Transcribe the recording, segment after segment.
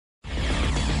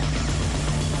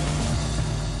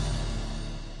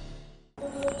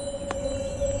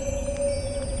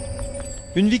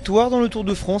Une victoire dans le Tour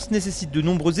de France nécessite de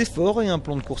nombreux efforts et un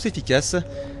plan de course efficace.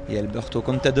 Et Alberto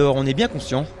Contador en est bien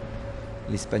conscient.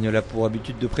 L'Espagnol a pour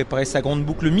habitude de préparer sa grande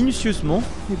boucle minutieusement,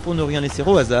 et pour ne rien laisser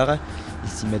au hasard, il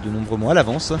s'y met de nombreux mois à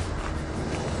l'avance.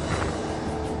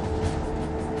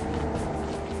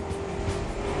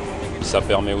 Ça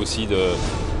permet aussi,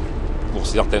 pour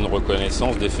certaines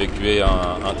reconnaissances, d'effectuer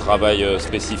un travail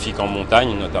spécifique en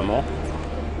montagne notamment.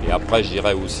 Et après, je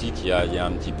dirais aussi qu'il y a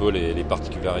un petit peu les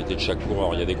particularités de chaque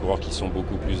coureur. Il y a des coureurs qui sont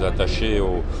beaucoup plus attachés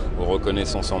aux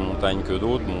reconnaissances en montagne que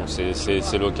d'autres. Bon,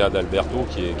 c'est le cas d'Alberto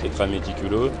qui est très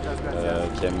méticuleux,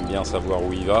 qui aime bien savoir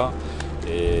où il va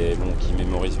et bon, qui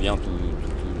mémorise bien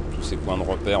tous ces points de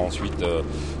repère ensuite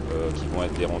qui vont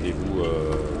être des rendez-vous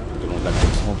tout au long de la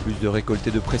course. En plus de récolter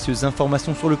de précieuses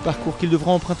informations sur le parcours qu'il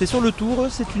devra emprunter sur le Tour,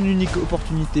 c'est une unique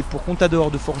opportunité pour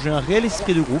Contador de forger un réel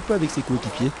esprit de groupe avec ses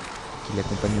coéquipiers qui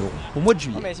l'accompagneront au mois de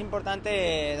juillet.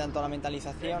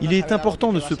 Il est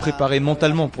important de se préparer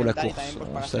mentalement pour la course,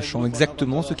 en sachant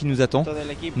exactement ce qui nous attend,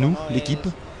 nous, l'équipe.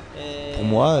 Pour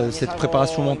moi, cette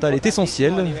préparation mentale est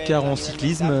essentielle, car en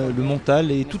cyclisme, le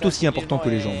mental est tout aussi important que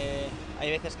les jambes.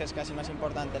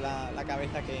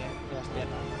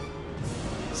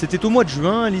 C'était au mois de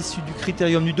juin, à l'issue du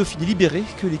critérium du Dauphiné libéré,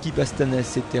 que l'équipe astanaise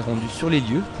s'était rendue sur les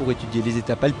lieux pour étudier les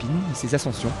étapes alpines et ses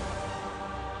ascensions.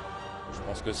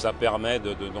 Je pense que ça permet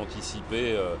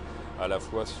d'anticiper à la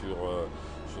fois sur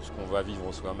ce qu'on va vivre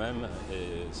soi-même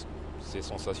et ses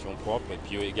sensations propres, et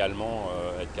puis également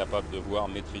être capable de voir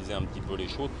maîtriser un petit peu les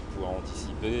choses, pouvoir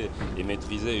anticiper et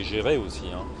maîtriser et gérer aussi,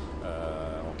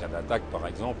 en cas d'attaque par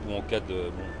exemple, ou en cas de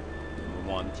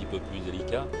moment un petit peu plus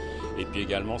délicat. Et puis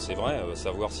également, c'est vrai,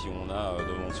 savoir si on a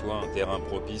devant soi un terrain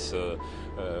propice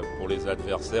pour les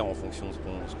adversaires en fonction de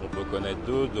ce qu'on peut connaître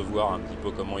d'eux, de voir un petit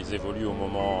peu comment ils évoluent au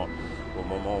moment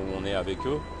où on est avec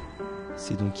eux.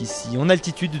 C'est donc ici, en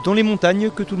altitude, dans les montagnes,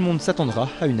 que tout le monde s'attendra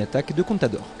à une attaque de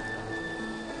Contador.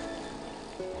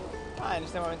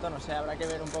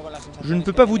 Je ne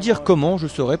peux pas vous dire comment je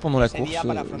serai pendant la course.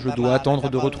 Je dois attendre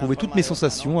de retrouver toutes mes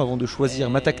sensations avant de choisir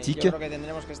ma tactique.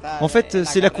 En fait,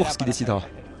 c'est la course qui décidera.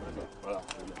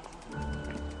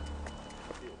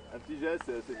 Un petit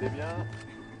geste, c'était bien.